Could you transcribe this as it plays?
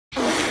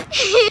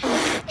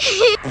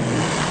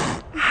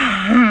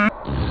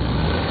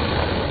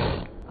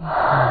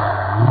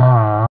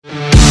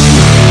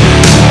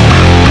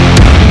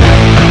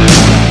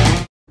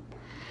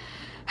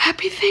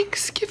Happy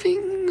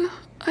Thanksgiving.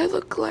 I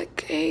look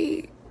like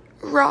a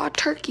raw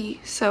turkey,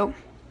 so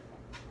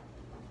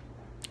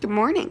good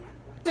morning.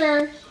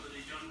 Walter!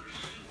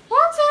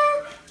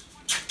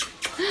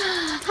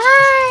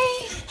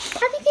 Hi!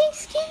 Happy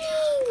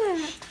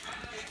Thanksgiving!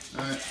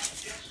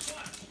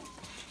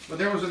 But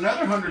there was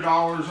another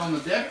 $100 on the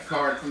debit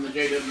card from the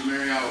JW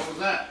Marriott. What was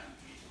that?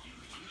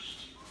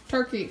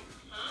 Turkey.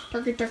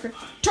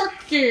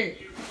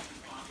 Turkey!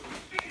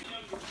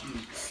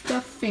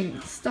 Stuffing. I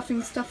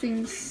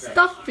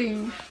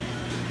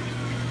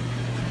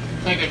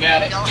think I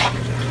got it. Alright,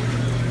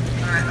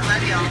 I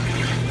love y'all.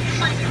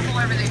 Like to pull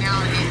everything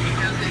out and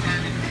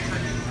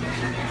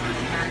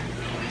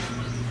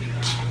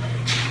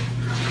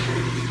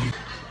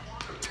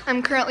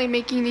I'm currently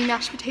making the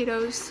mashed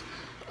potatoes,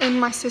 and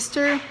my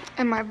sister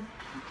and my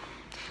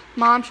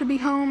mom should be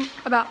home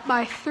about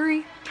by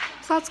 3,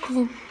 so that's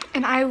cool.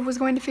 And I was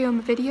going to film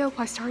a video,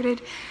 I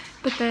started,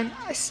 but then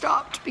I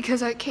stopped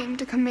because I came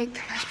to come make the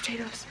mashed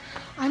potatoes.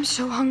 I'm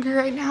so hungry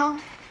right now.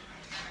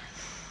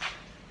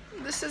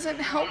 This isn't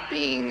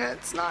helping.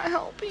 It's not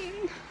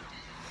helping.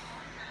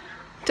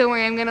 Don't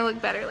worry, I'm gonna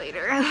look better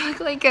later. I look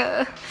like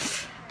a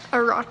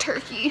raw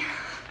turkey.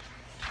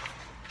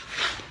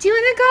 Do you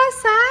want to go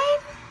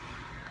outside?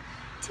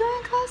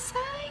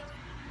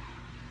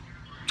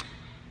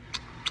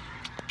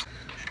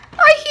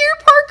 I hear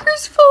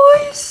Parker's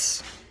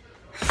voice.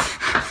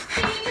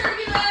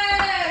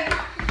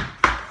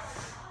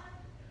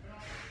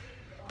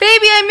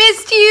 Baby, I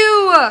missed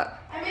you.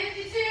 I missed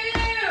you too!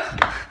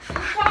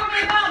 You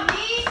talking about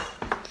me?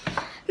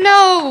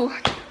 No.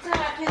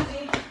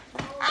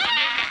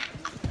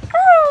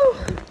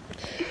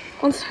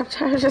 On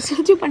Snapchat, I was just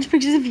gonna do a bunch of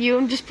pictures of you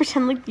and just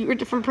pretend like you were a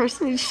different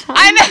person each time.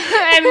 I know,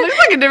 and it looks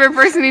like a different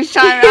person each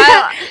time.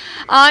 No.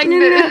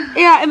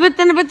 Yeah, but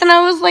then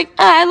I was like,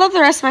 I love the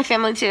rest of my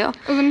family too.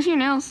 Oh, let me see your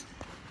nails.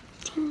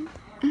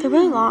 They're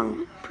really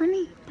long.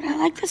 Pretty. But I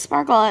like the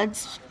sparkle.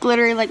 It's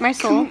glittery like my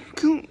soul.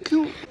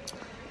 Cool.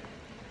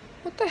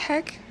 What the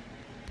heck?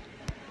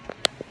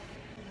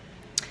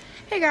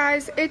 Hey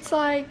guys, it's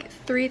like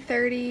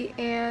 3:30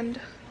 and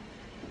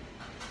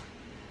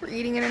we're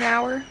eating in an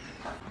hour.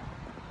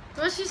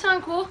 Does she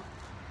sound cool?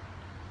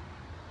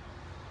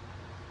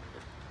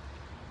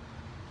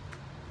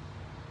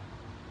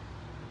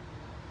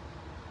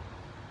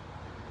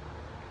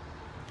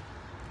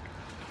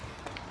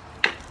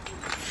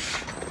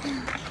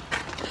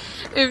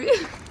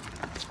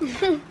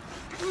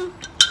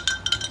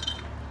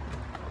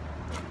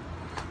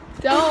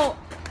 Don't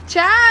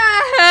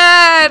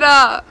Chad!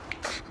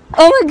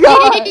 Oh my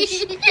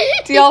gosh.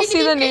 Do y'all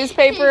see the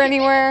newspaper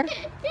anywhere?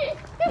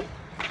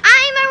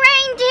 I'm a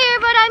reindeer,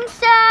 but I'm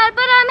sad,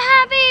 but I'm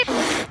happy.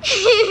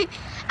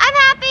 I'm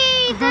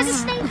happy. This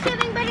is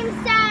Thanksgiving, but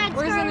I'm sad.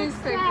 Where's the Scarlett's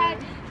newspaper? sad.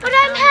 But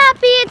I'm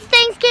happy. It's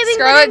Thanksgiving,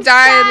 but Scarlett I'm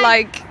died sad.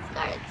 like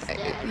Scarlett's a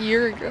dead.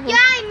 year ago. Yeah,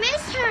 I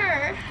miss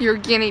her. You're a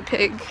guinea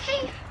pig.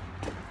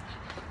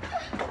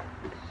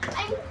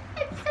 I'm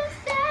so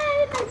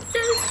sad. I'm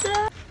so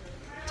sad.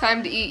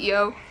 Time to eat,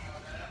 yo.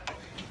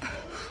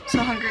 So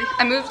hungry.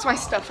 I moved my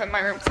stuff in my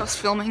room because I was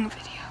filming a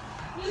video.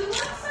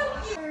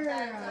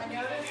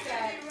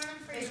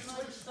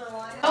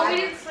 Oh, we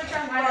didn't switch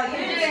on my We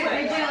did it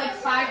like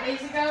 5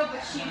 days ago,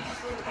 but she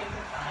just really came.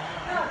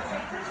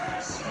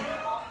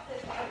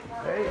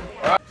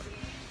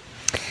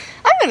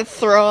 I'm gonna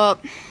throw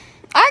up.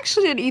 I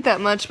actually didn't eat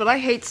that much, but I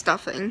hate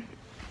stuffing.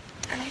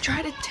 And I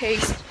tried to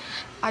taste.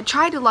 I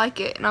tried to like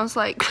it, and I was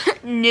like,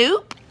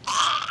 nope.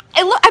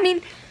 It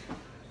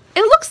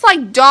looks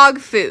like dog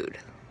food.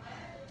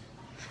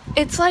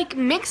 It's like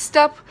mixed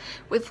up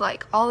with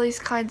like all these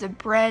kinds of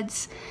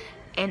breads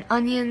and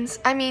onions.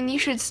 I mean, you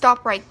should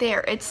stop right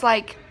there. It's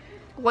like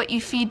what you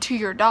feed to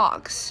your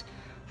dogs,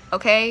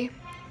 okay?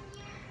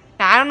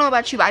 Now, I don't know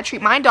about you, but I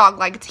treat my dog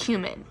like it's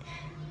human.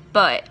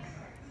 But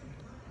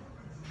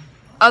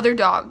other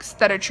dogs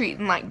that are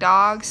treating like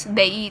dogs,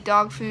 they eat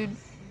dog food.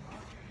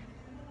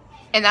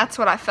 And that's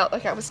what I felt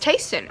like I was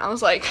tasting. I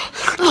was like,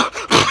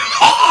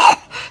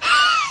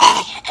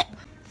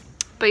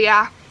 but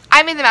yeah,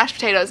 I made the mashed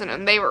potatoes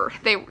and they were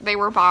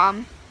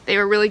bomb. They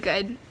were really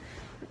good.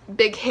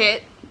 Big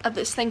hit of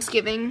this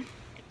Thanksgiving.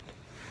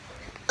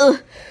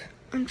 Ugh.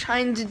 I'm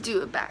trying to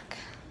do it back.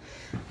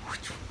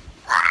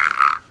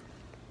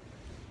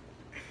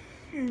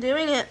 I'm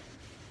doing it.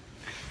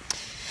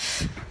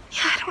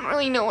 Yeah, I don't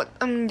really know what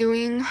I'm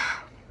doing.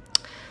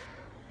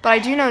 But I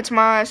do know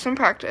tomorrow I have swim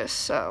practice,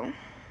 so.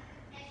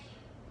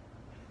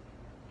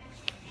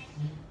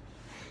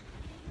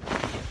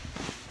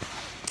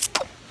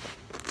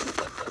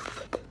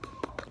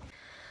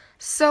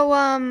 So,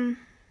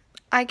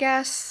 I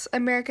guess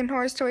American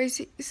Horror Story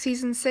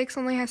Season 6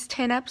 only has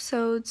 10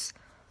 episodes.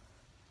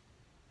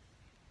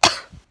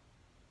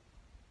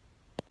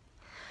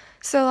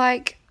 So,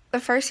 like, the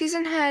first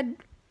season had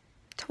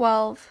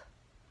 12.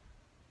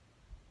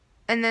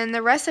 And then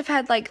the rest have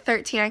had like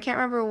 13. I can't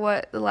remember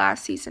what the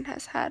last season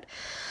has had.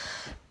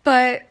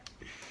 But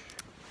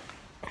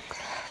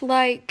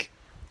like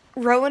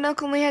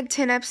Roanoke only had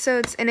 10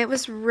 episodes and it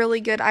was really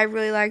good. I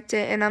really liked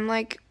it, and I'm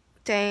like,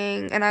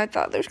 dang. And I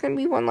thought there's gonna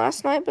be one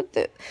last night, but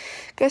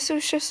guess it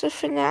was just a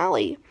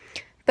finale.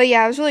 But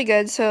yeah, it was really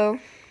good. So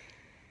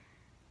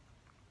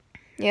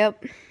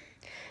yep.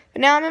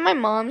 But now I'm in my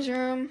mom's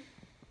room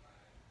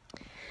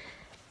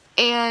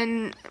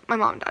and my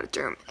mom and dad's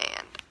room,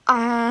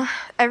 and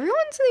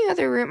everyone's in the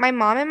other room. My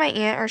mom and my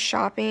aunt are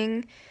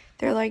shopping.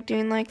 They're like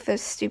doing like the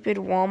stupid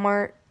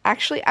Walmart.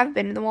 Actually, I've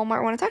been to the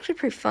Walmart one. It's actually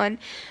pretty fun.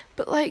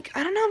 But like,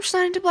 I don't know, I'm just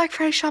not into Black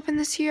Friday shopping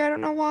this year. I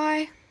don't know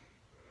why.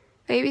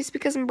 Maybe it's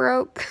because I'm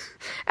broke.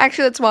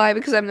 Actually, that's why,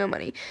 because I have no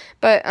money.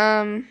 But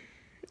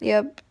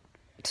yep.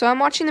 So I'm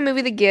watching the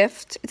movie The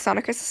Gift. It's not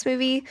a Christmas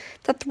movie.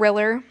 It's a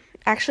thriller.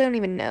 Actually, I don't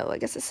even know. I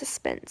guess it's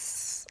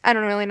suspense. I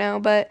don't really know,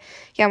 but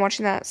yeah, I'm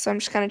watching that. So I'm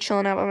just kind of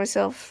chilling out by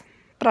myself.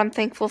 But I'm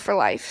thankful for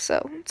life,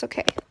 so it's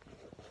okay.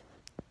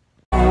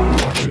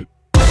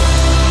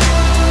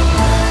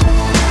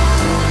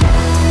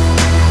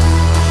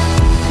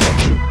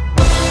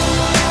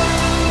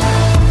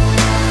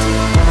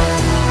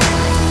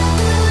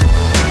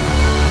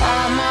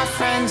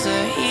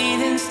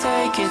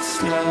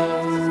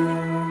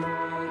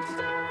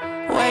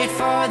 Wait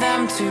for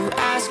them to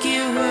ask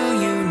you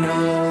who you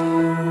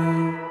know.